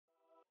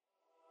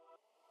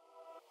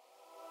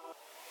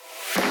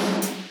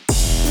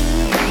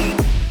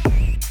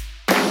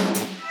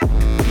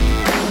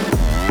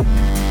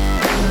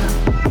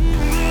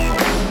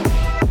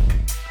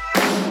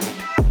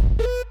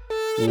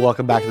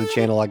welcome back to the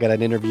channel. I got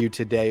an interview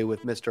today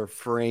with Mr.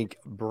 Frank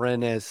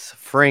Brenes.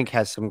 Frank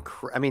has some,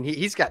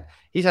 he's had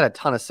a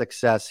ton of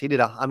success. He did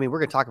we're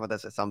going to talk about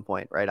this at some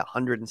point, right?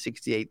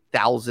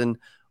 168,000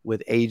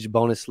 with age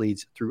bonus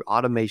leads through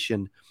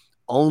automation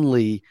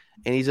only.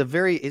 And he's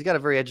got a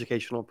very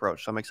educational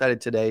approach. So I'm excited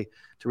today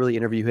to really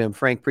interview him.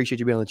 Frank, appreciate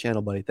you being on the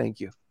channel, buddy.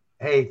 Thank you.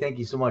 Hey, thank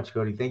you so much,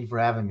 Cody. Thank you for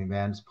having me,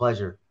 man. It's a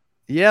pleasure.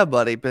 Yeah,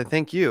 buddy. But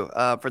thank you.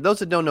 For those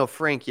that don't know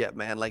Frank yet,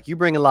 man, like you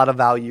bring a lot of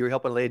value. You're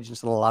helping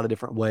agents in a lot of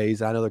different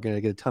ways. I know they're going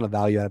to get a ton of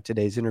value out of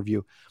today's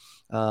interview.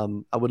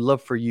 I would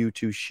love for you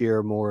to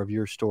share more of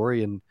your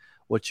story and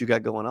what you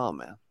got going on,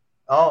 man.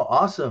 Oh,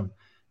 awesome.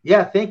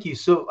 Yeah, thank you.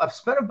 So I've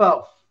spent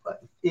about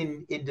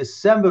in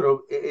December,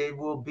 it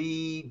will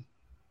be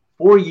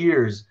 4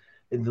 years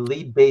in the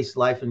lead-based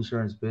life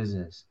insurance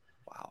business.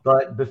 Wow.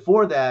 But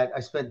before that,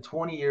 I spent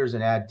 20 years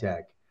in ad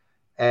tech.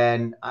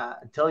 And I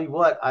tell you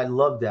what, I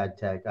loved ad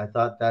tech. I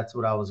thought that's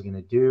what I was going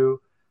to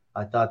do.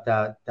 I thought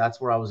that's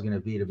where I was going to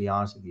be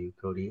honest with you,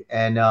 Cody.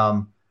 And,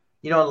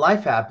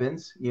 life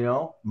happens,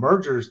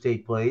 mergers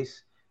take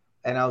place.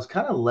 And I was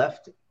kind of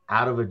left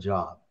out of a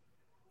job,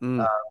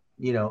 in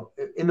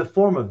the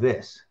form of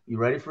this. You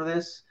ready for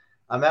this?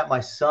 I'm at my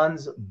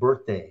son's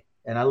birthday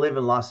and I live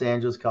in Los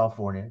Angeles,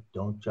 California.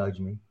 Don't judge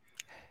me.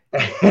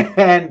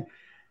 And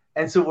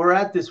so we're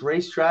at this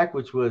racetrack,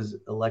 which was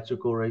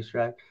electrical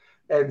racetrack.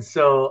 And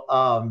so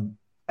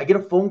I get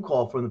a phone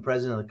call from the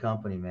president of the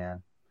company,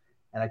 man.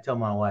 And I tell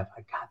my wife,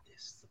 I got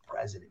this. The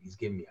president, he's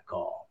giving me a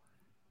call.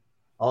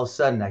 All of a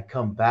sudden, I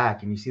come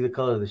back, and you see the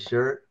color of the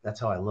shirt? That's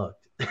how I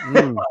looked.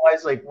 My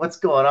wife's like, what's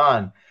going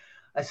on?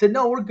 I said,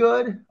 no, we're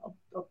good.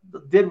 I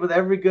did what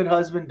every good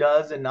husband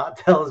does and not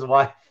tell his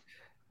wife.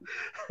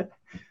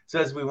 So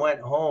as we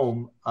went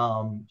home,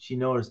 she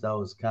noticed I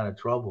was kind of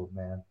troubled,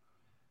 man.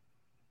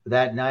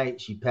 That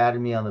night, she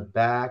patted me on the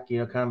back,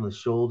 kind of on the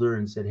shoulder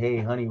and said, hey,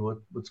 honey,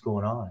 what's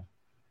going on?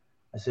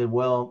 I said,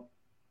 well,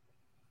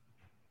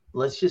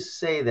 let's just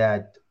say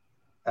that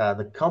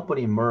the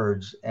company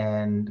merged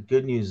and the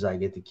good news is I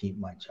get to keep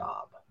my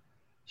job.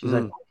 She's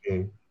like,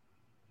 okay,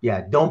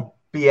 yeah, don't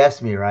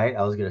BS me, right?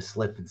 I was going to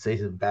slip and say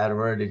some bad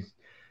word. And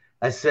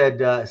I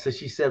said, so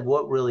she said,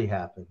 what really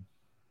happened?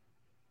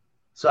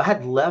 So I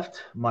had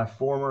left my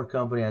former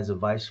company as a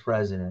vice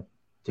president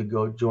to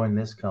go join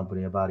this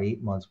company about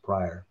 8 months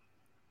prior.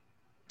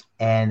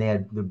 And they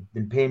had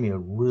been paying me a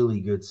really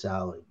good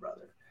salary,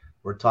 brother.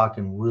 We're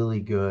talking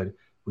really good.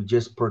 We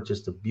just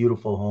purchased a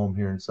beautiful home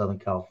here in Southern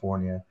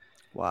California.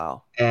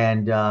 Wow.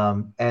 And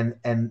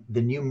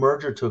the new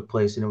merger took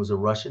place, and it was a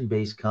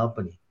Russian-based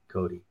company,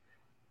 Cody.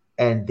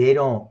 And they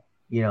don't,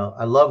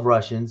 I love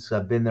Russians.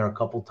 I've been there a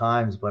couple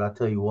times, but I'll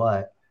tell you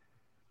what,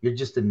 you're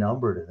just a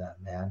number to them,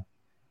 man.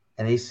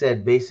 And they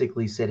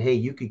basically said, hey,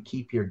 you could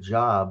keep your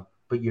job,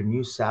 but your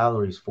new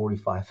salary is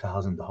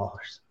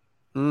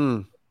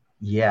 $45,000.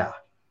 Yeah.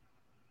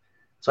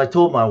 So I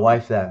told my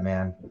wife that,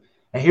 man.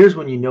 And here's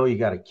when you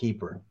got to keep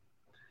her.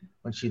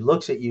 When she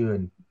looks at you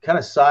and kind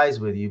of sighs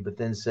with you, but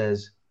then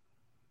says,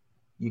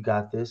 you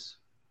got this.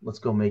 Let's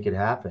go make it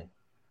happen.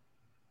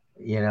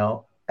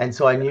 And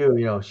so I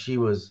knew, she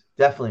was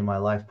definitely my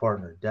life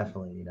partner.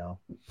 Definitely,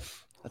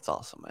 That's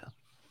awesome, man.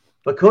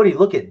 But Cody,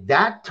 look at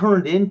that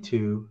turned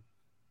into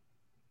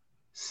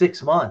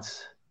 6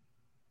 months.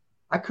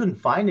 I couldn't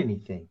find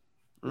anything.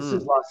 This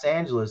is Los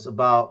Angeles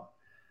about,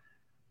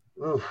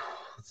 let's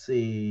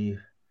see,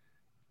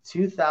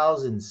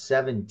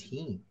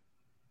 2017.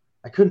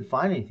 I couldn't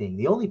find anything.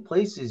 The only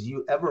places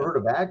you ever heard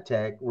of ad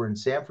tech were in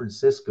San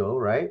Francisco,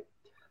 right?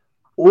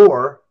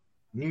 Or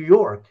New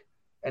York.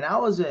 And I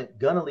wasn't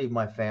going to leave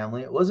my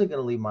family. I wasn't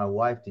going to leave my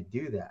wife to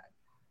do that.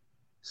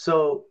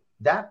 So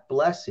that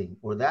blessing,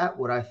 or that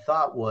what I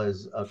thought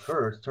was a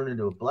curse, turned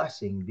into a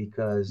blessing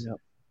because,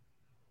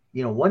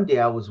 one day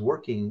I was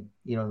working,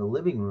 in the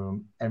living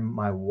room, and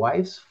my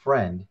wife's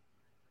friend,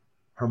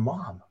 her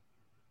mom,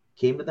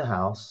 came to the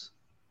house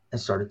and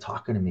started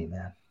talking to me,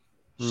 man.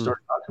 She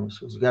started talking to me.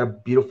 She goes, you got a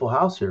beautiful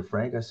house here,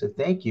 Frank. I said,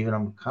 thank you. And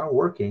I'm kind of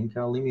working,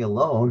 kind of leave me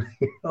alone.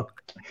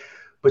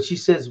 But she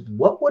says,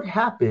 what would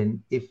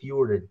happen if you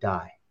were to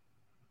die?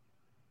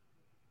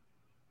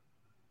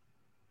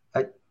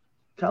 I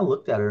kind of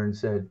looked at her and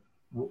said,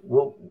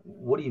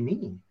 what do you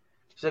mean?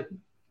 She's like,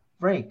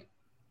 Frank,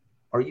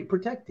 are you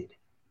protected?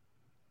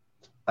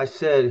 I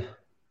said,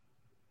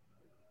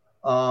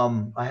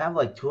 I have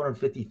like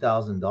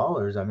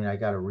 $250,000. I mean, I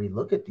got to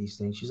relook at these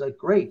things. She's like,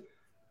 great.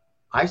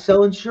 I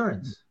sell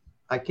insurance.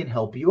 I can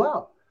help you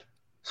out.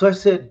 So I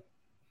said,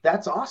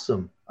 that's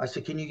awesome. I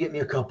said, can you get me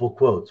a couple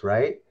quotes,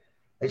 right?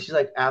 And she's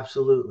like,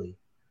 absolutely.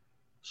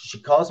 She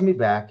calls me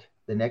back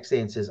the next day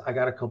and says, I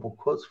got a couple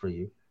quotes for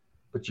you,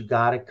 but you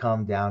got to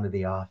come down to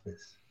the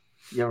office.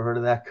 You ever heard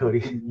of that,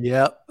 Cody?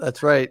 Yep,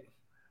 that's right.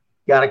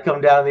 Got to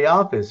come down to the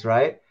office,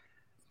 right?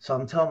 So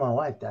I'm telling my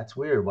wife, that's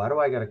weird. Why do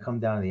I got to come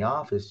down to the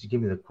office to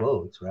give me the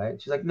quotes, right?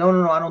 She's like,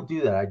 no, I don't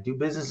do that. I do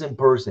business in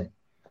person.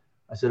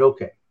 I said,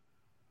 okay.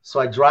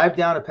 So I drive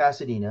down to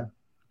Pasadena.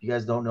 If you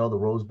guys don't know, the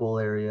Rose Bowl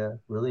area,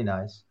 really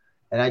nice.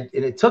 And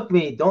it took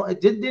me,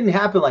 it didn't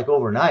happen like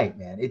overnight,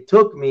 man. It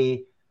took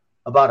me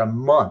about a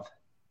month.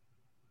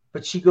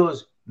 But she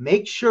goes,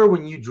 make sure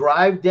when you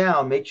drive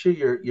down, make sure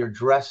you're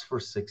dressed for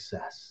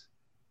success.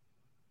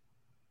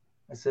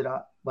 I said,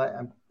 I'm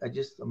going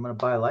to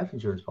buy a life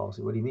insurance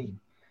policy. What do you mean?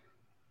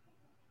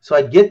 So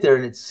I get there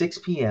and it's 6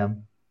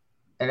 p.m.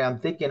 and I'm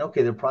thinking,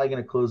 okay, they're probably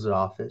going to close the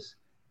office.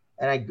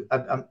 And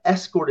I'm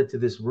escorted to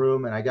this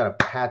room and I got a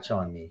patch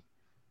on me.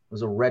 It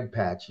was a red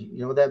patch. You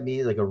know what that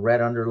means? Like a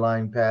red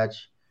underline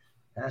patch.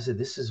 And I said,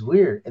 this is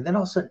weird. And then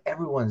all of a sudden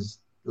everyone's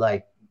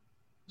like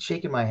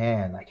shaking my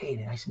hand, like, hey,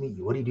 nice to meet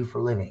you. What do you do for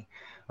a living?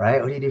 Right?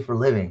 What do you do for a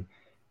living?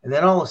 And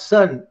then all of a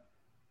sudden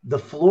the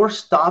floor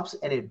stops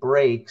and it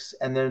breaks.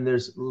 And then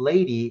there's a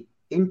lady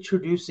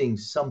introducing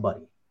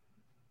somebody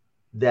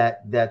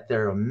that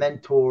they're a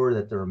mentor,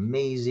 that they're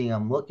amazing.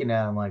 I'm looking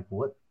at them like,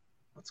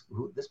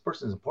 this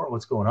person's important.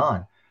 What's going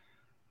on?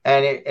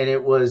 And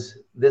it was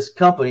this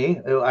company.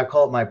 I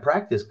call it my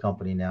practice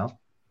company now.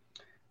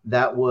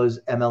 That was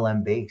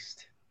MLM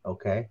based.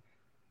 Okay.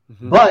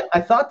 Mm-hmm. But I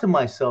thought to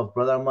myself,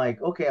 brother, I'm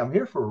like, okay, I'm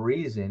here for a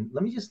reason.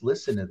 Let me just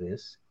listen to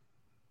this.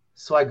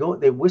 So I go,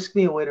 they whisk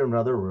me away to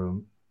another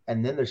room.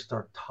 And then they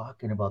start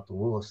talking about the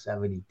rule of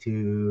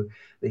 72.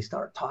 They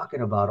start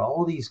talking about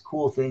all these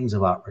cool things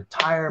about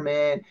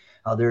retirement.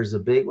 How there's a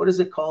big, what is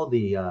it called?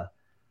 The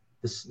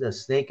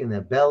snake in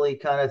the belly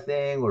kind of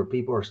thing, where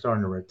people are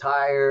starting to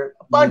retire,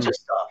 a bunch of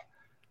stuff.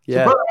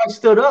 Yeah. So brother, I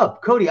stood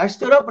up, Cody, I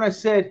stood up and I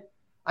said,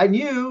 I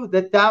knew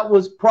that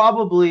was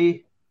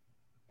probably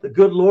the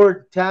good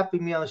Lord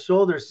tapping me on the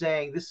shoulder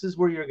saying, this is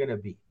where you're going to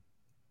be.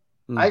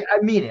 I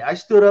mean it. I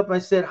stood up and I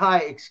said, hi,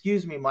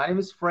 excuse me. My name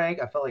is Frank.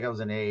 I felt like I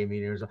was an AA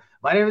meeting or something.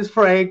 My name is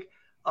Frank.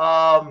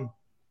 How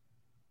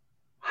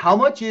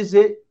much is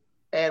it?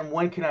 And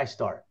when can I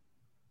start?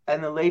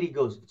 And the lady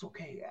goes, it's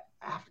okay.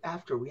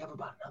 After we have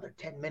about another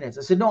 10 minutes.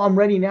 I said, no, I'm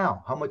ready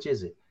now. How much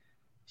is it?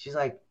 She's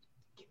like,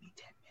 give me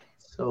 10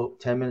 minutes. So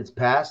 10 minutes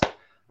passed.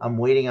 I'm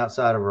waiting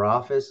outside of her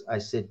office. I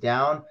sit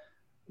down.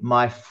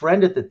 My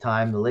friend at the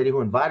time, the lady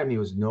who invited me,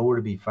 was nowhere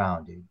to be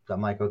found, dude. So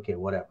I'm like, okay,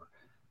 whatever.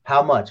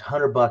 How much?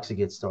 $100 to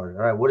get started.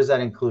 All right. What does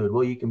that include?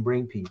 Well, you can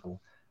bring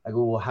people. I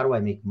go, well, how do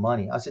I make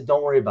money? I said,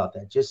 don't worry about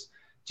that. Just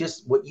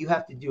what you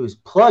have to do is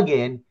plug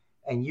in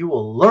and you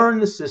will learn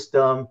the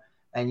system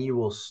and you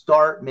will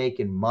start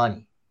making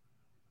money.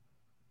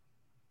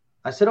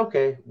 I said,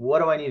 okay, what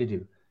do I need to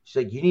do?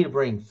 She's like, you need to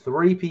bring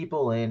 3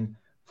 people in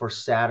for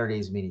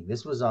Saturday's meeting.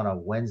 This was on a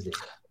Wednesday.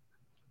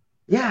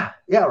 Yeah,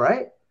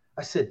 right.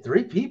 I said,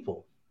 3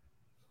 people.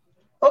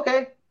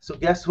 Okay. So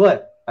guess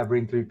what? I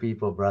bring 3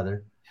 people,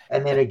 brother.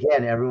 And then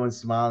again, everyone's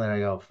smiling. And I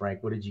go,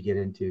 Frank, what did you get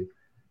into?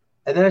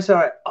 And then I said,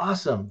 all right,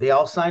 awesome. They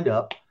all signed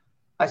up.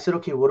 I said,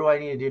 okay, what do I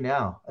need to do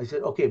now? I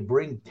said, okay,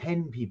 bring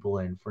 10 people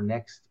in for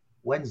next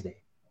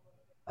Wednesday.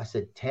 I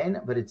said,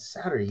 10, but it's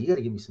Saturday. You got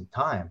to give me some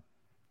time.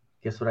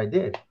 Guess what I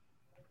did?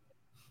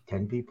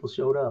 10 people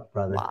showed up,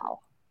 brother. Wow.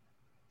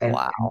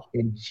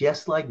 And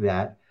just like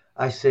that,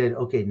 I said,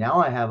 okay, now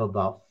I have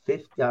about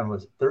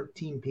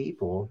 13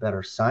 people that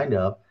are signed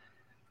up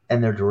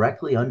and they're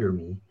directly under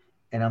me.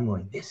 And I'm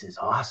going, this is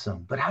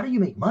awesome. But how do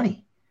you make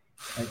money?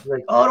 And she's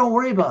like, oh, don't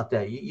worry about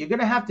that. You're going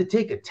to have to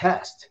take a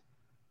test.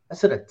 I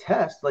said, a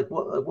test? Like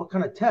what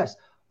kind of test?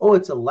 Oh,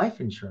 it's a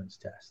life insurance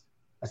test.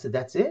 I said,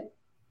 that's it?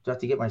 Do I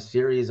have to get my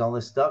series, all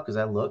this stuff? Because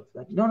I looked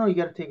like, no, you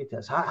got to take a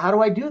test. How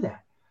do I do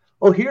that?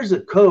 Oh, here's a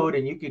code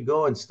and you could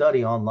go and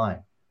study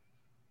online.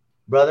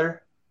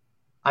 Brother,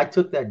 I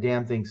took that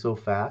damn thing so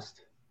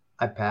fast.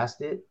 I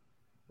passed it.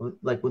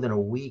 Like within a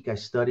week, I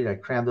studied. I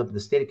crammed up. The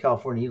state of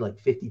California needed like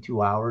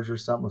 52 hours or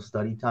something of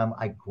study time.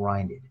 I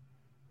grinded.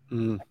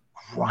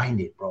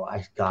 Grinded, bro.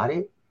 I got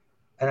it.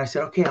 And I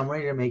said, okay, I'm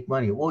ready to make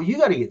money. Well, you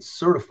got to get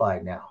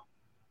certified now.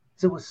 I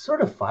said, well,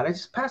 certified? I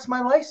just passed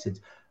my license.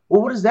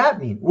 Well, what does that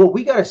mean? Well,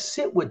 we got to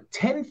sit with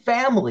 10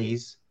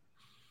 families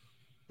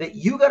that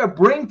you got to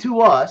bring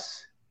to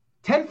us,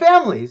 10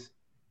 families,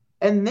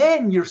 and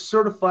then you're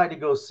certified to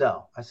go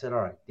sell. I said,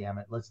 all right, damn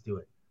it, let's do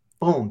it.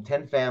 Boom,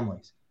 10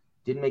 families.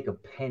 Didn't make a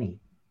penny.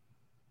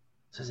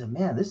 So I said,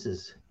 man, this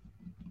is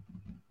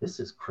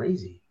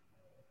crazy.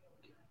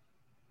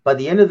 By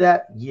the end of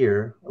that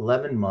year,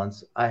 11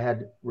 months, I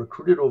had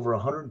recruited over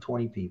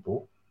 120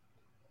 people.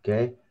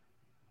 Okay.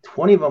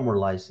 20 of them were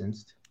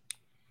licensed.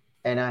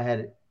 And I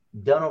had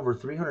done over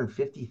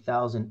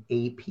 350,000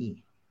 AP.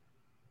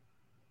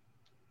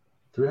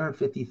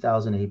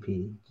 350,000 AP.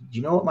 Do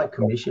you know what my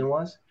commission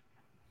was?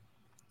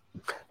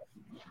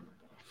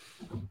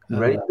 You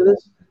ready for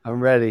this? I'm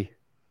ready.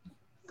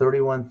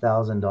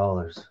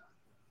 $31,000.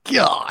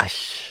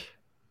 Gosh.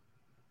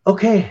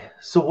 Okay,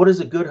 so what does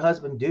a good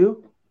husband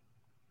do?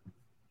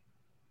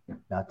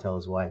 Not tell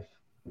his wife.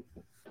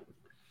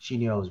 She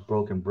knew I was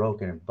broken,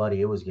 and buddy,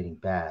 it was getting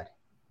bad.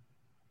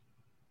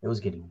 It was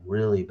getting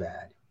really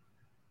bad.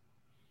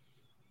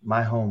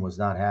 My home was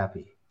not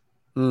happy.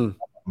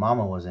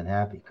 Mama wasn't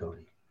happy,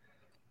 Cody.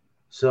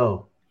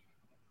 So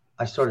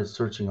I started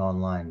searching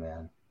online,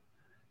 man.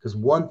 Because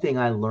one thing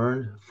I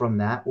learned from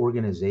that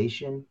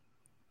organization,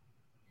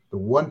 the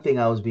one thing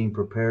I was being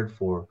prepared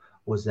for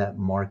was that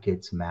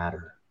markets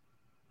matter.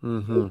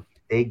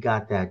 They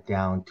got that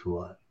down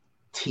to a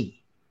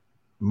T.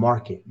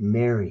 market,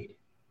 married,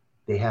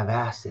 they have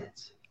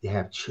assets, they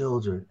have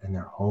children, and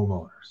they're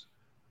homeowners.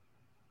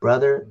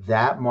 Brother,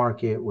 that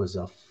market was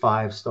a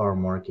 5-star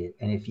market.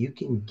 And if you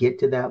can get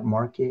to that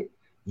market,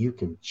 you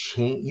can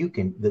change, you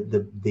can,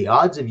 the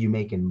odds of you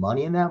making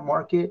money in that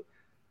market,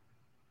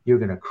 you're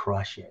going to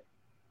crush it.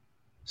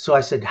 So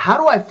I said, how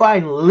do I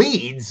find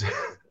leads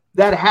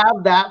that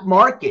have that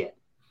market?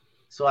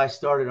 So I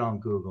started on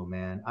Google,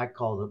 man. I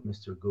called up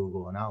Mr.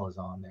 Google and I was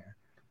on there.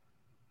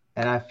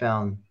 And I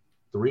found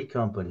 3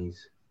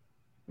 companies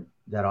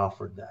that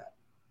offered that.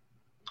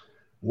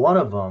 One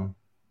of them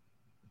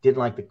didn't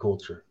like the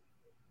culture.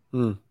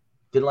 Didn't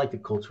like the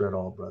culture at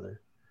all,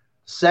 brother.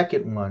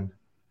 Second one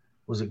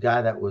was a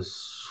guy that was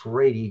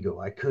straight ego.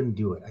 I couldn't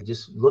do it. I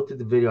just looked at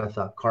the video. I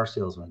thought car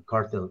salesman.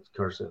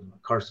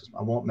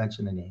 I won't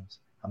mention the names.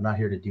 I'm not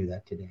here to do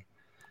that today.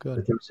 Good.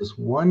 But there was this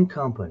one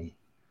company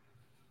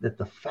that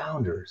the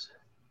founders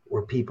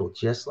were people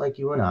just like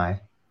you and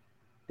I.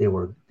 They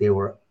were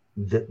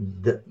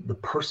the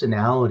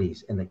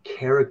personalities and the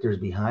characters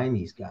behind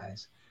these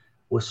guys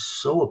was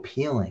so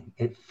appealing.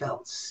 It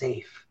felt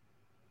safe.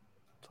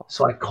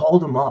 So I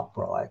called him up,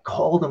 bro. I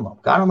called him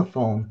up, got on the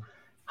phone.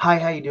 Hi,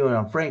 how you doing?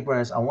 I'm Frank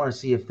Brennis. I want to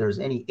see if there's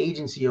any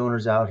agency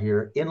owners out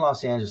here in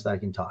Los Angeles that I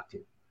can talk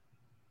to.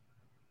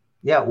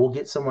 Yeah, we'll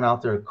get someone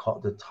out there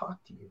to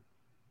talk to you.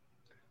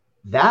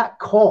 That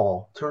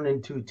call turned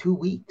into 2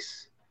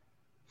 weeks.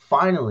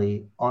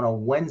 Finally, on a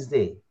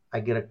Wednesday, I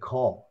get a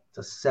call. It's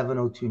a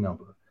 702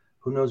 number.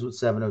 Who knows what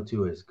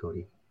 702 is,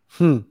 Cody?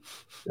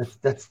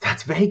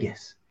 That's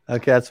Vegas.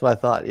 Okay, that's what I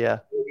thought. Yeah,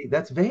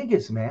 that's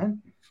Vegas,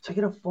 man. So I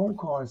get a phone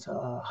call and said,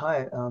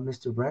 "Hi,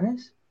 Mr.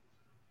 Brennis."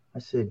 I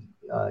said,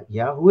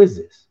 "Yeah, who is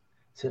this?"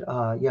 I said,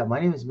 "Yeah, my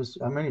name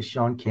is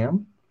Sean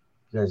Kim.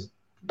 You guys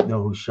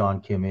know who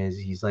Sean Kim is?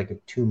 He's like a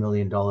 $2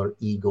 million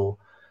Eagle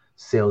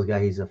sales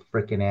guy. He's a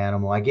freaking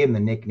animal. I gave him the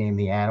nickname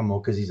the Animal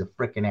because he's a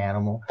freaking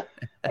animal."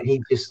 And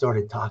he just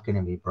started talking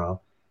to me, bro.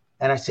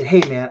 And I said,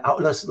 "Hey, man,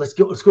 let's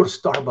go to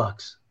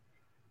Starbucks.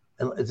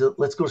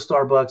 Let's go to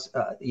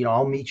Starbucks.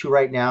 I'll meet you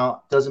right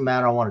now. Doesn't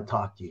matter. I want to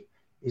talk to you."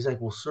 He's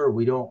like, "Well, sir,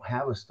 we don't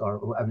have a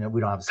Starbucks. I mean,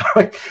 we don't have a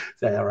Starbucks."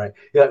 Say that right?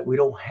 Yeah,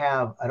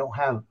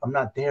 I'm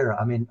not there.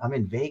 I'm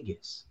in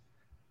Vegas.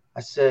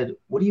 I said,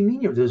 "What do you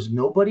mean? There's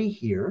nobody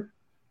here?"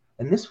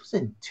 And this was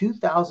in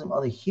 2000,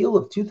 on the heel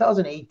of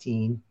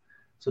 2018.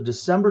 So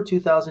December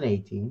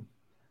 2018.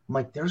 I'm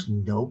like, there's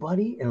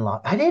nobody in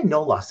I didn't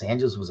know Los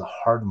Angeles was a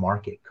hard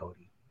market,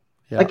 Cody.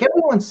 Yeah. Like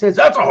everyone says,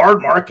 that's a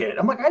hard market.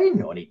 I'm like, I didn't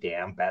know any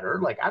damn better.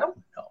 Like, I don't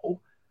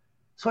know.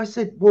 So I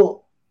said,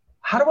 well,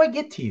 how do I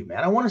get to you,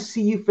 man? I want to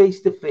see you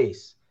face to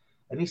face.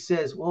 And he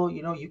says, well,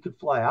 you could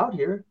fly out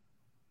here.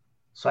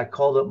 So I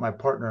called up my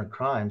partner in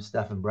crime,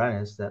 Stephen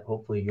Brennis, that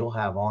hopefully you'll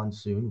have on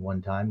soon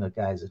one time. That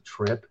guy's a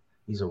trip.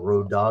 He's a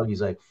road dog.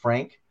 He's like,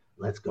 Frank,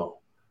 let's go.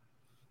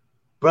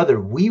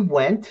 Brother, we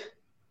went.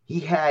 He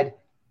had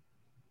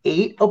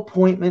 8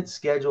 appointments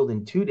scheduled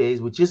in 2 days,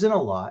 which isn't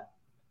a lot.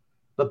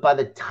 But by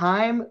the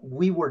time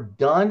we were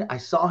done, I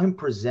saw him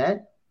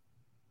present.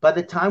 By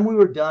the time we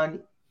were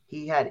done,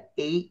 he had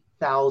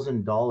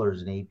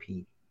 $8,000 in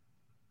AP.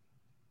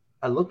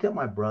 I looked at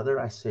my brother.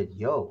 I said,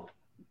 yo,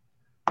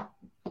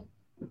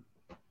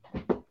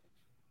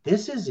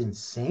 this is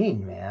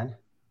insane, man.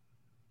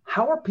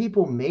 How are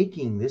people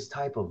making this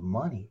type of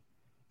money?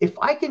 If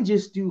I can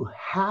just do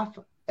half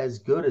as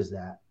good as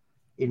that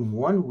in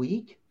 1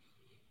 week,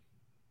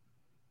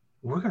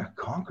 we're going to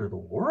conquer the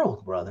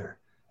world, brother.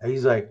 And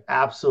he's like,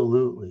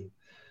 absolutely.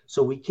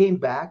 So we came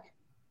back.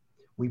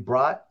 We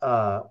brought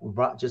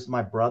just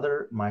my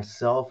brother,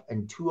 myself,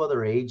 and 2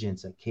 other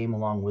agents that came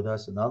along with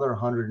us. Another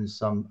 100 and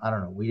some. I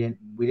don't know. We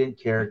didn't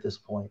care at this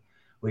point.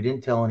 We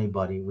didn't tell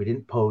anybody. We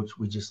didn't poach.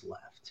 We just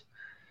left.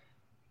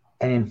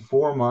 And in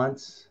 4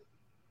 months,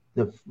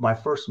 my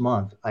first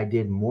month, I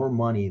did more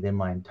money than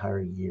my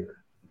entire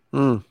year.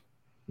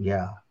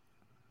 Yeah.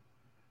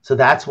 So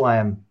that's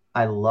why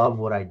I love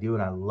what I do,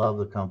 and I love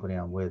the company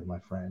I'm with, my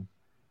friend.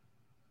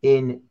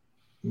 In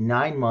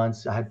 9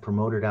 months, I had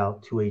promoted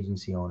out 2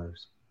 agency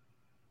owners.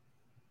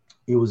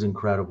 It was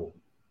incredible.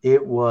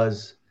 It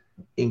was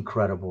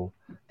incredible.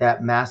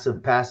 That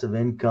massive passive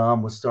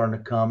income was starting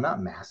to come.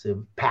 Not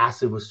massive,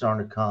 passive was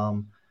starting to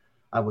come.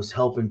 I was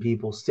helping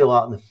people, still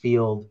out in the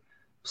field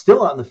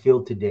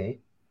today.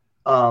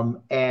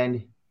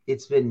 And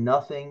it's been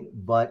nothing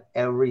but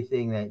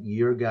everything that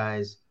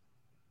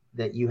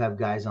you have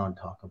guys on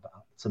talk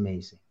about. It's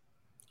amazing.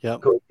 Yeah.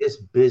 This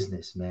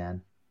business,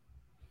 man.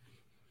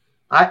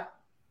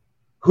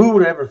 Who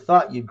would ever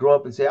thought you'd grow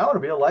up and say, I want to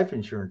be a life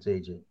insurance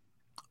agent?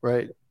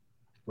 Right.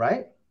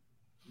 Right?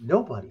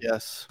 Nobody.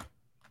 Yes.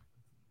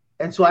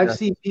 And so I've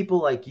seen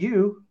people like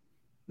you,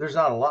 there's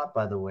not a lot,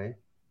 by the way,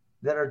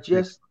 that are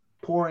just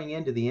pouring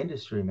into the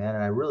industry, man.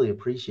 And I really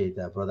appreciate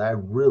that, brother. I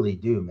really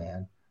do,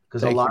 man.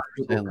 Because a lot of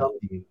people come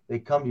to you. They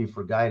come to you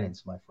for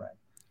guidance, my friend.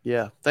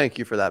 Yeah. Thank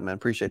you for that, man.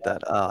 Appreciate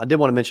that. I did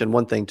want to mention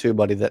one thing too,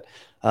 buddy, that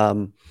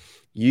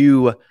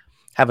you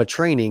have a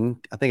training.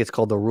 I think it's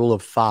called the Rule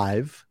of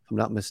 5, if I'm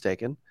not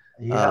mistaken.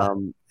 Yeah.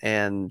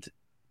 And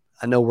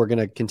I know we're going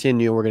to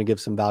continue. We're going to give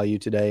some value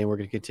today, and we're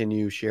going to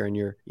continue sharing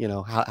your,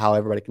 how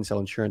everybody can sell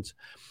insurance.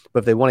 But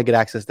if they want to get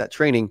access to that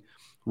training,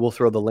 we'll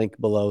throw the link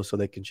below so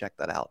they can check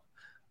that out.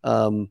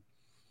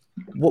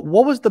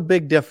 What was the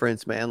big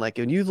difference, man? Like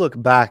when you look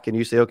back and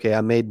you say, okay,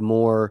 I made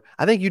more.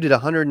 I think you did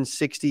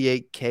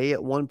 168K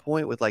at one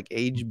point with like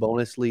age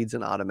bonus leads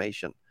and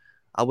automation.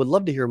 I would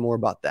love to hear more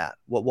about that.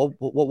 What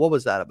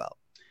was that about?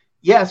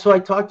 Yeah, so I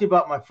talked to you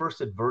about my first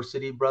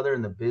adversity, brother,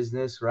 in the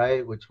business,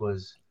 right? Which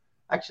was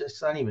actually,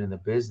 it's not even in the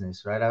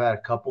business, right? I've had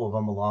a couple of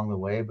them along the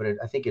way, but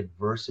I think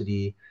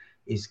adversity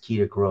is key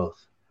to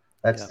growth.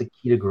 That's the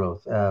key to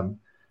growth.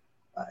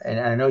 And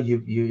I know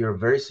you're a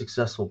very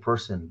successful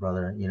person,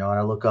 brother, and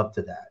I look up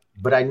to that.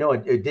 But I know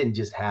it didn't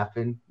just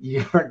happen.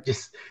 You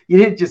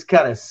didn't just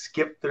kind of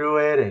skip through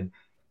it, and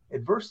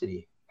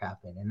adversity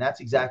happened. And that's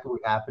exactly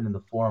what happened in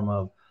the form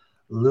of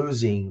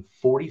losing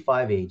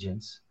 45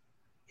 agents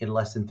in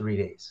less than 3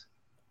 days.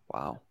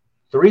 Wow.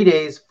 3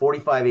 days,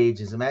 45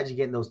 agents. Imagine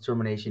getting those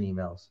termination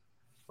emails,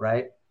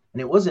 right?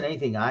 And it wasn't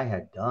anything I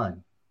had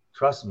done.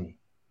 Trust me.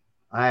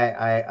 I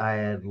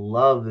had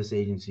loved this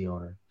agency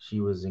owner. She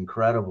was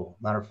incredible.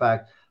 Matter of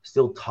fact,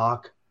 still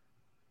talk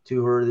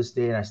to her this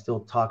day, and I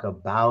still talk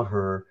about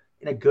her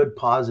in a good,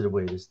 positive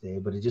way this day,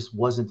 but it just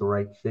wasn't the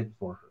right fit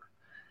for her.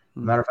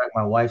 Matter of fact,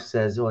 my wife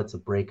says, "Oh, it's a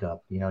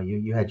breakup.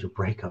 You had your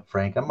breakup,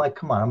 Frank." I'm like,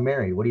 "Come on, I'm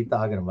married. What are you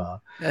talking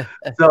about?"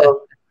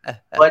 So,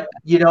 but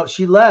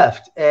she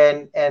left,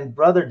 and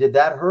brother, did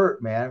that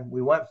hurt, man?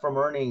 We went from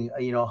earning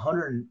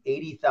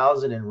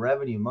 180,000 in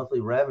revenue, monthly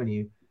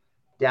revenue,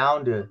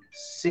 down to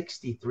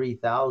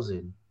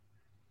 63,000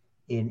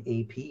 in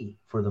AP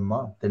for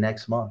the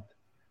next month.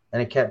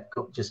 And it kept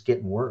just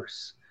getting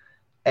worse.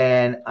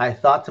 And I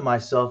thought to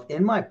myself,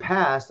 in my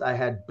past, I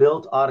had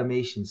built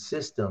automation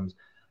systems.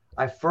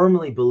 I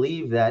firmly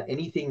believe that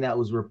anything that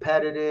was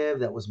repetitive,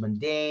 that was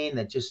mundane,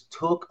 that just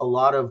took a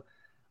lot of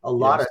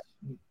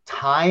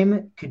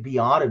time could be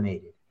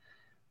automated.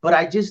 But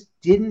I just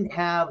didn't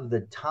have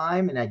the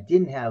time, and I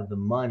didn't have the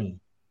money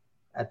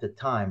at the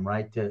time,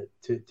 right,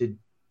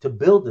 to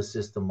build a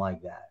system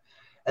like that.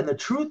 And the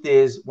truth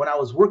is, when I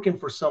was working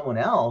for someone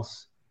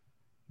else,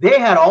 they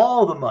had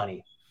all the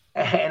money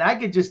and I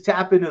could just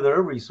tap into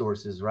their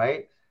resources,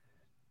 right?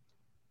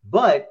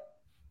 But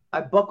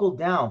I buckled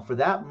down for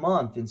that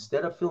month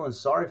instead of feeling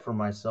sorry for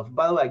myself. And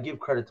by the way, I give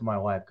credit to my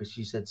wife because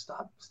she said,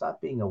 stop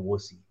being a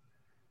wussy.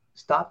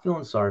 Stop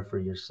feeling sorry for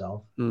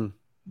yourself.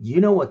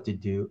 You know what to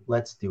do.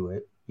 Let's do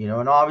it.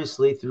 And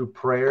obviously through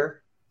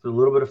prayer, through a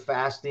little bit of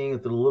fasting,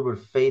 through a little bit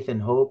of faith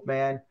and hope,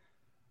 man,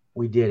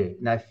 we did it.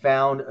 And I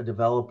found a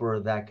developer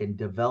that can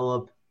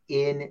develop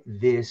in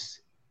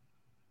this,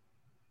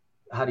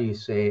 how do you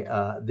say,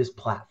 this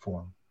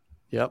platform.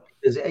 Yep.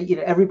 Because,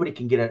 everybody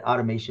can get an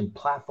automation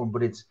platform,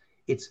 but it's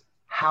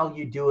how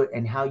you do it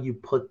and how you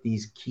put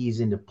these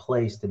keys into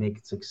place to make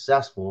it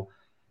successful.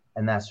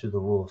 And that's through the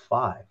rule of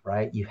 5,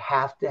 right? You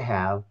have to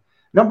have,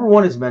 number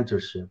one is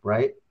mentorship,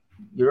 right?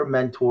 You're a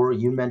mentor.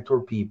 You mentor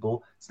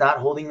people. It's not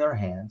holding their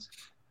hands.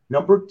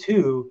 Number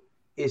 2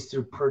 is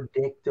through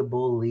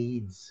predictable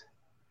leads.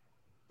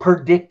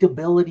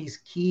 Predictability is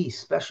key,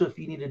 especially if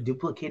you need to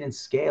duplicate and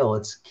scale.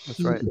 It's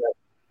key. That's right.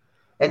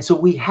 And so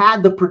we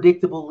had the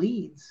predictable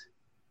leads.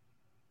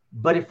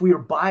 But if we were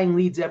buying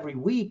leads every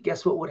week,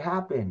 guess what would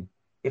happen?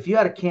 If you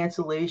had a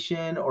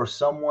cancellation or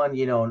someone,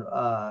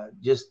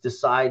 just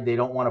decide they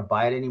don't want to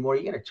buy it anymore,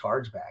 you get a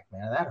chargeback,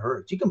 man. That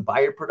hurts. You can buy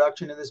your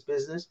production in this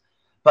business.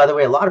 By the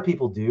way, a lot of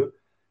people do.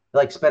 They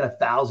like spend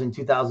 $1,000,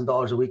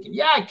 $2,000 a week.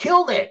 And I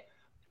killed it.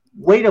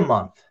 Wait a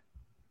month,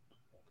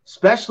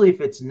 especially if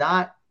it's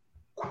not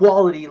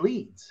quality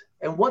leads.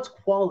 And what's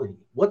quality?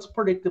 What's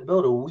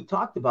predictability? Well, we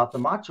talked about the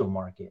macho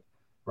market,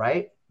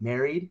 right?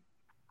 Married,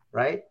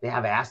 right? They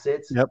have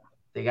assets. Yep.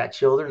 They got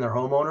children. They're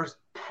homeowners.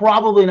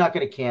 Probably not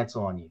going to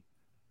cancel on you.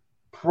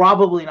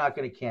 Probably not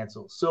going to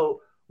cancel.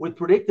 So with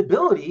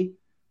predictability,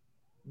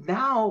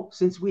 now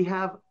since we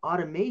have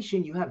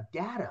automation, you have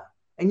data.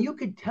 And you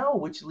could tell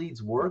which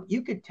leads work.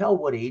 You could tell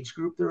what age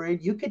group they're in.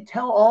 You could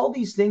tell all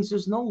these things.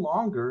 There's no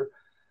longer,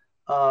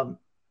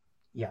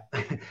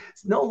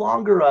 it's no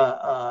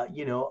longer,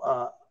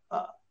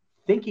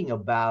 thinking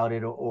about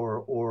it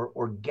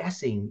or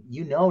guessing.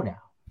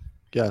 Now.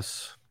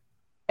 Yes.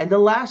 And the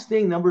last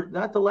thing,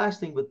 not the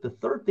last thing, but the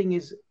third thing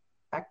is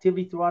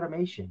activity through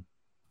automation.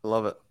 I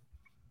love it.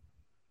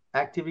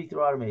 Activity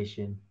through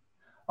automation.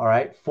 All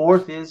right.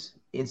 4th is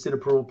instant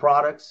approval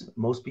products.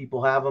 Most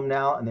people have them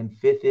now. And then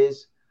 5th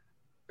is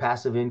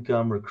passive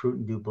income, recruit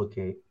and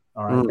duplicate.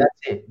 All right. That's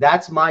it.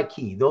 That's my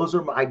key.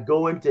 I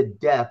go into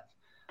depth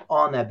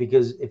on that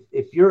because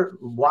if you're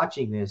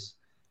watching this,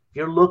 if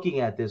you're looking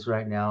at this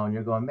right now and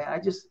you're going, man,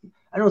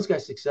 I know this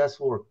guy's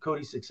successful or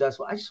Cody's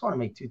successful. I just want to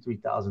make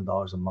 $2,000,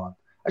 $3,000 a month.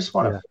 I just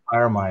want to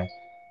fire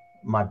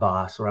my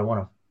boss, or I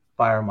want to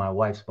fire my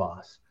wife's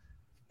boss.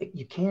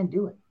 You can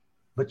do it,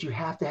 but you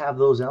have to have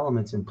those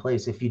elements in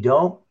place. If you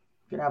don't,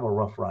 you're going to have a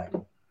rough ride.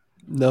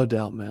 No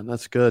doubt, man.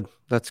 That's good.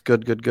 That's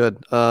good.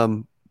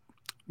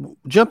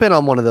 Jump in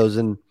on one of those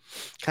and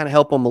kind of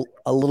help them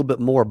a little bit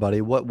more,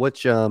 buddy.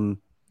 Which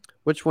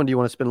Which one do you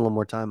want to spend a little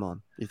more time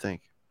on, you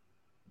think?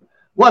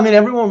 Well, I mean,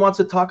 everyone wants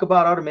to talk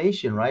about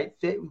automation, right?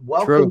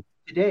 Welcome True.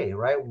 to today,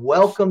 right?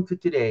 Welcome to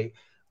today.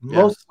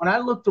 Yes. When I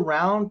looked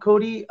around,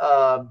 Cody,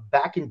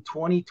 back in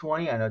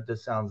 2020, I know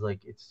this sounds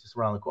like it's just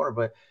around the corner,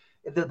 but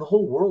the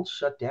whole world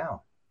shut down.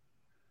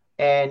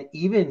 And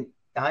even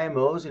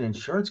IMOs and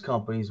insurance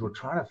companies were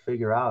trying to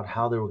figure out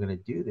how they were going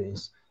to do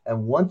this.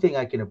 And one thing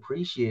I can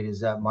appreciate is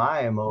that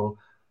my IMO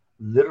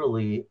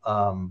literally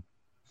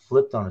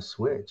flipped on a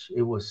switch.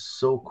 It was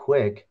so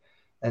quick.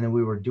 And then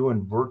we were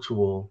doing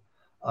virtual.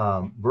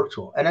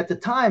 And at the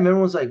time,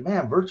 everyone was like,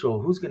 man,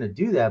 virtual, who's going to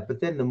do that? But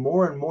then the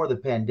more and more the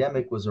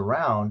pandemic was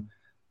around,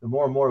 the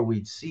more and more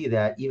we'd see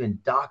that even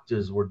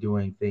doctors were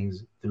doing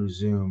things through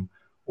Zoom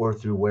or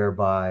through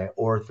Whereby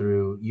or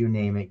through, you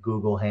name it,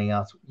 Google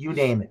Hangouts, you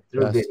name it,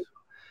 through video.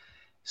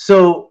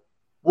 So,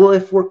 well,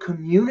 if we're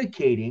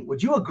communicating,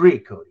 would you agree,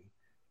 Cody,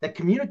 that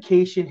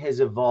communication has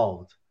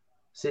evolved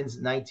since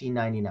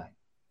 1999?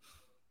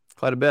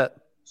 Quite a bit.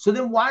 So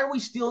then why are we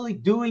still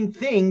doing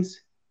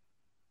things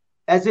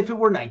as if it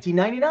were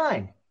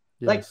 1999?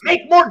 Yes. Like,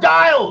 make more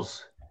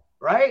dials,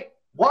 right?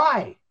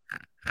 Why?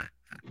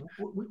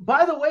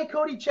 By the way,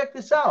 Cody, check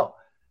this out.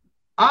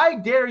 I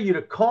dare you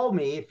to call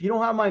me if you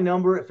don't have my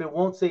number, if it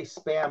won't say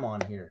spam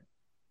on here.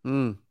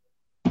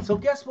 So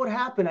guess what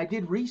happened? I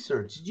did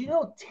research. Did you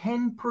know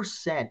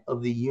 10%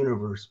 of the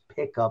universe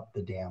pick up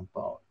the damn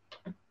phone?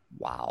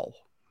 Wow.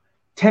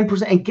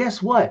 10%. And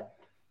guess what?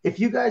 If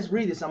you guys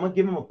read this, I'm going to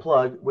give them a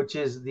plug, which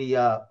is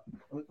the,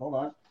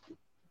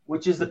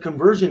 which is the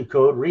conversion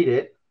code. Read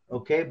it.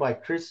 Okay. By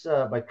Chris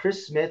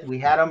Smith. We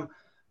had him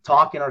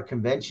talk in our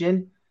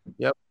convention.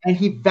 Yep. And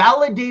he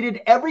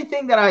validated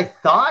everything that I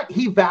thought.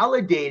 He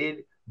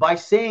validated by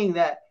saying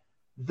that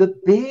the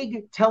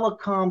big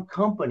telecom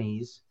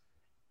companies,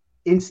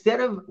 instead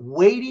of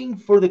waiting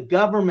for the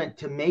government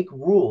to make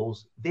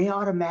rules, they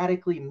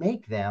automatically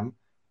make them,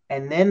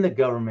 and then the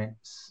government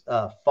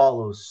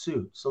follows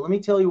suit. So let me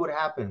tell you what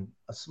happened.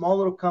 A small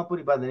little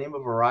company by the name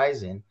of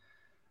Verizon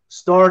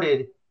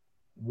started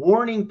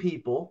warning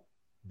people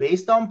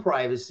based on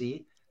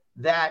privacy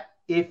that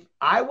if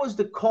I was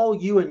to call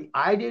you and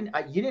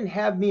you didn't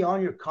have me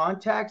on your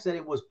contacts, that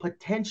it was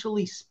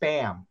potentially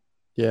spam.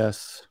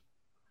 Yes.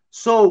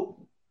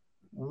 So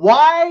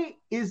why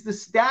is the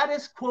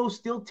status quo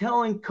still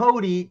telling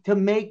Cody to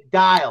make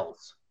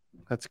dials?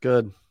 That's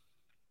good.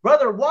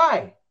 Brother,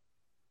 why?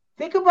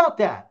 Think about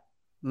that.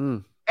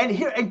 And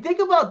think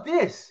about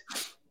this.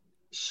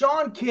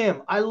 Sean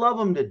Kim, I love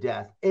him to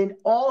death. In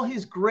all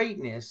his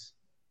greatness,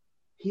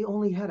 he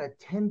only had a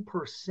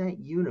 10%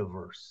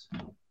 universe.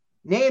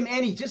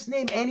 Just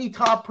name any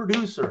top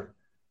producer.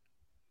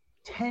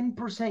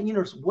 10%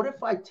 universe. What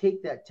if I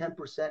take that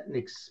 10% and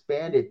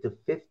expand it to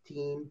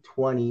 15,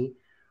 20,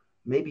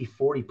 maybe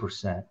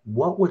 40%?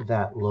 What would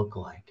that look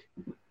like?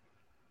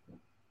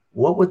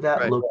 What would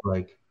that look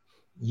like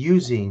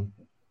using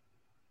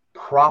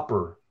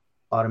proper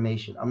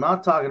automation? I'm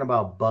not talking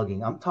about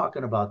bugging. I'm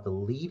talking about the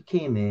lead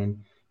came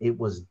in. It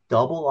was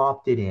double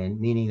opted in,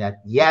 meaning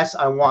that, yes,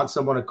 I want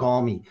someone to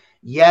call me.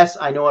 Yes,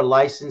 I know a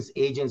licensed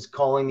agent's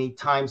calling me,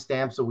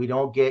 timestamp, so we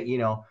don't get,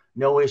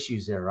 no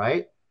issues there,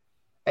 right?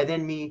 And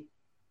then me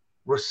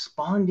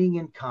responding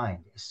in kind.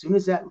 As soon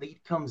as that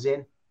lead comes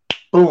in,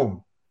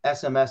 boom,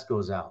 SMS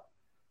goes out.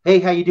 Hey,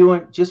 how you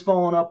doing? Just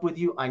following up with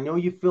you. I know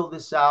you filled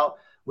this out.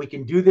 We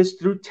can do this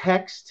through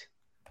text,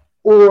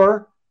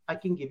 or I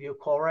can give you a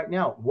call right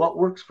now. What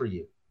works for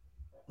you?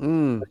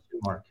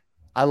 Mark.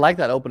 I like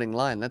that opening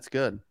line. That's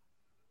good.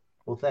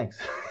 Well, thanks.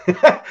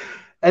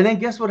 And then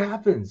guess what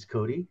happens,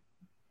 Cody?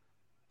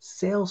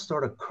 Sales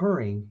start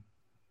occurring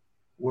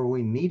where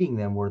we're meeting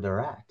them where they're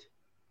at.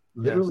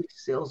 Literally,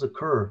 sales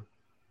occur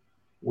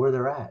where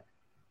they're at.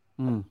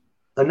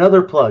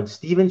 Another plug,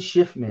 Steven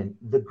Schiffman,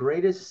 the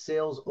greatest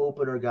sales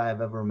opener guy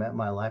I've ever met in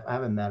my life. I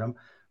haven't met him.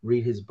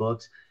 Read his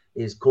books.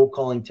 His cold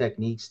calling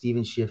technique,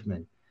 Steven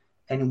Schiffman.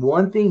 And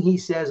one thing he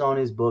says on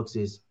his books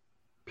is,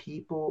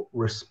 people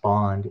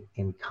respond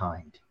in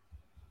kind.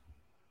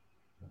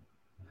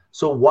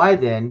 So why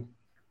then,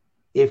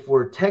 if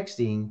we're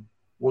texting,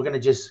 we're going to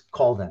just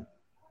call them?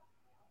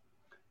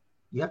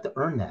 You have to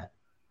earn that.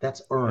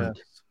 That's earned.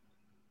 Yes.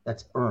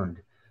 That's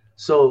earned.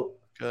 So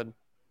good.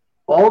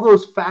 All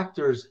those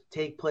factors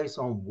take place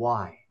on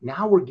why.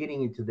 Now we're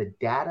getting into the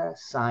data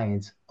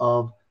science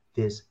of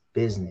this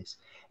business.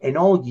 And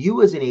all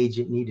you as an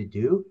agent need to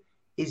do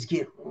is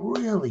get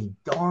really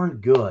darn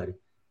good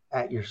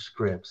at your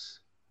scripts.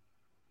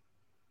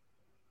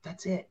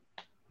 That's it.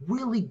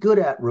 Really good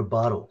at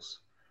rebuttals.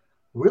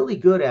 Really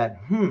good at,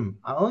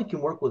 I only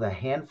can work with a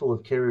handful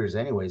of carriers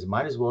anyways.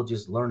 Might as well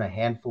just learn a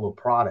handful of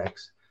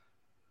products.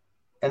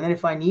 And then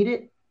if I need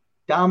it,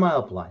 dial my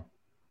upline.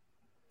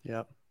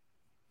 Yep.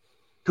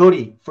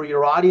 Cody, for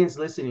your audience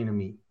listening to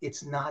me,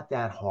 it's not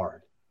that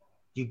hard.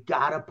 You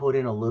got to put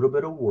in a little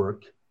bit of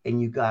work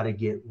and you got to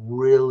get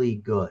really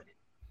good.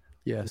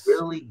 Yes.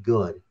 Really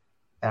good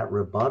at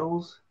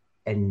rebuttals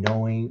and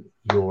knowing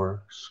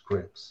your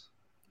scripts.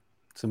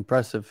 It's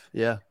impressive.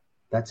 Yeah.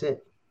 That's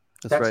it.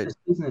 That's right. This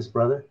business,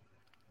 brother.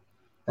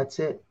 That's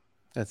it.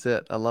 That's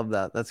it. I love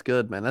that. That's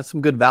good, man. That's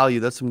some good value.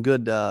 That's some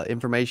good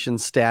information,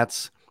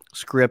 stats,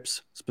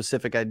 scripts,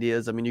 specific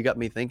ideas. I mean, you got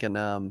me thinking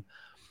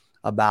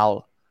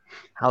about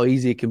how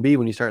easy it can be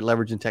when you start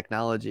leveraging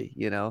technology.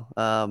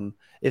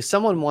 If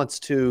someone wants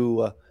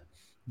to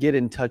get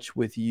in touch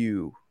with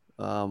you,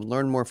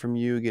 learn more from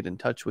you, get in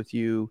touch with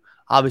you,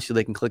 obviously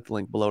they can click the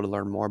link below to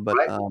learn more. But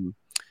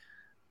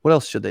what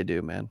else should they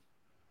do, man?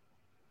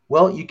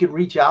 Well, you can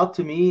reach out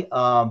to me.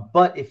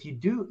 But if you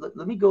do,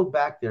 let me go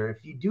back there.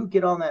 If you do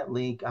get on that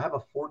link, I have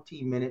a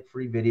 14-minute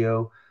free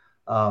video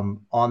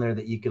on there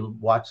that you can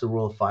watch the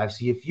Rule of Five.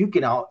 See if you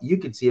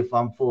can see if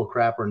I'm full of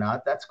crap or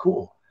not. That's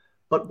cool.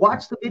 But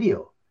watch the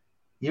video.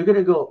 You're going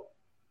to go,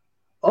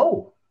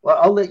 oh, well,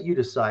 I'll let you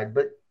decide.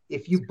 But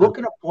if you book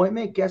an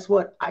appointment, guess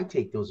what? I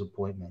take those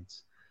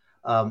appointments.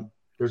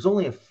 There's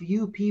only a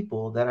few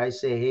people that I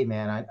say, hey,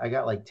 man, I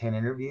got like 10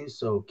 interviews.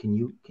 So can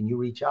you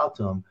reach out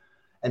to them?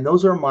 And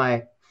those are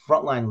my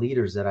frontline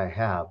leaders that I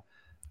have.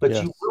 But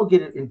you will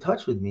get in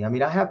touch with me. I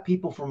mean, I have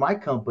people from my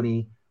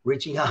company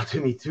reaching out to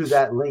me through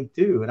that link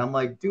too. And I'm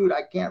like, dude,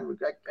 I can't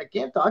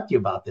talk to you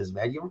about this,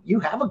 man. You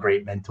have a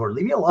great mentor.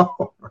 Leave me alone.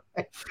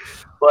 Right?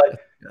 But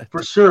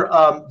for sure,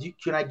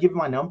 can I give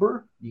my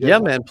number? Yeah,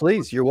 man,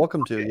 please. You're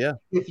welcome to. Yeah.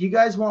 If you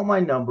guys want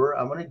my number,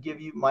 I'm going to give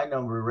you my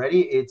number.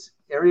 Ready? It's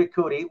area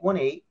code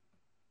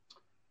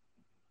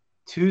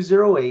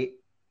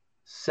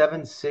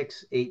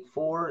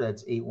 818-208-7684.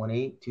 That's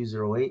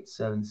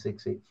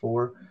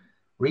 818-208-7684.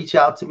 Reach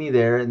out to me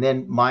there. And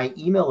then my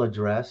email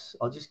address,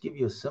 I'll just give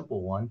you a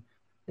simple one.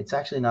 It's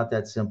actually not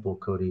that simple,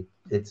 Cody.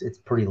 It's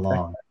pretty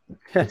long.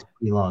 It's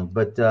pretty long,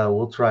 but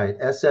we'll try it.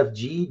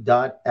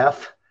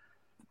 sfg.f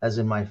as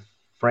in my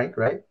Frank,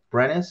 right?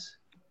 Brennes,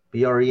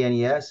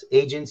 BRENES,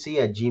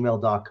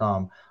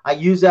 agency@gmail.com. I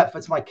use that.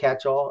 It's my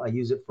catch-all. I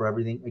use it for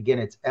everything. Again,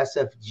 it's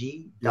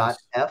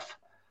sfg.f,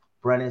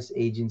 Brennes,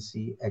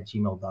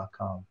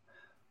 agency@gmail.com.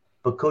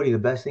 But Cody, the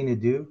best thing to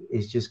do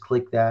is just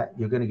click that.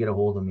 You're going to get a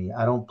hold of me.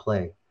 I don't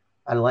play.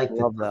 I like to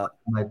talk to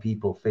my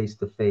people face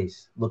to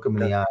face, look them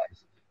in the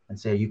eyes and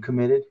say, are you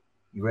committed?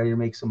 You ready to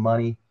make some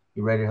money?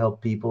 You ready to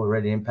help people?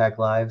 Ready to impact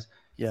lives?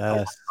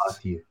 Yes.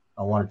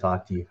 I want to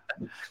talk to you.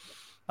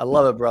 I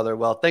love it, brother.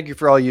 Well, thank you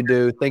for all you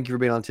do. Thank you for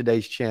being on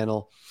today's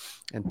channel.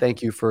 And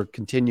thank you for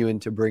continuing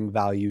to bring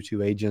value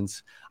to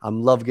agents.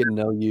 I'm love getting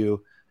to know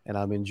you. And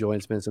I'm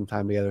enjoying spending some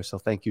time together. So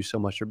thank you so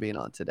much for being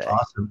on today.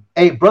 Awesome.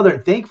 Hey, brother,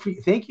 thank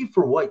you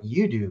for what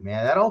you do,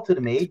 man. That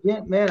Ultimate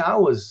Agent, man,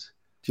 Do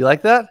you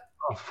like that?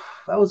 Oh,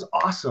 that was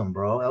awesome,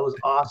 bro. That was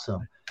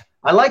awesome.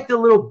 I like the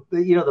little,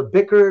 the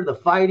bicker, the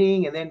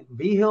fighting, and then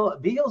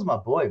V-Hill's my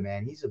boy,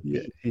 man. He's a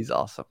beast. Yeah, he's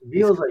awesome.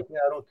 V-Hill's like, yeah,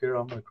 I don't care.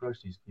 I'm going to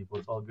crush these people.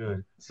 It's all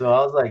good. So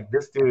I was like,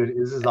 this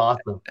is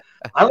awesome.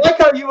 I like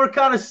how you were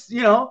kind of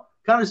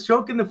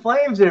stroking the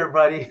flames there,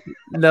 buddy.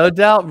 No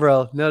doubt,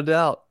 bro. No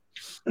doubt.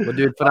 Well,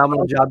 dude,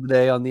 phenomenal job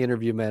today on the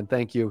interview, man.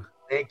 Thank you.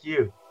 Thank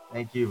you.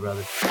 Thank you,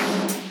 brother.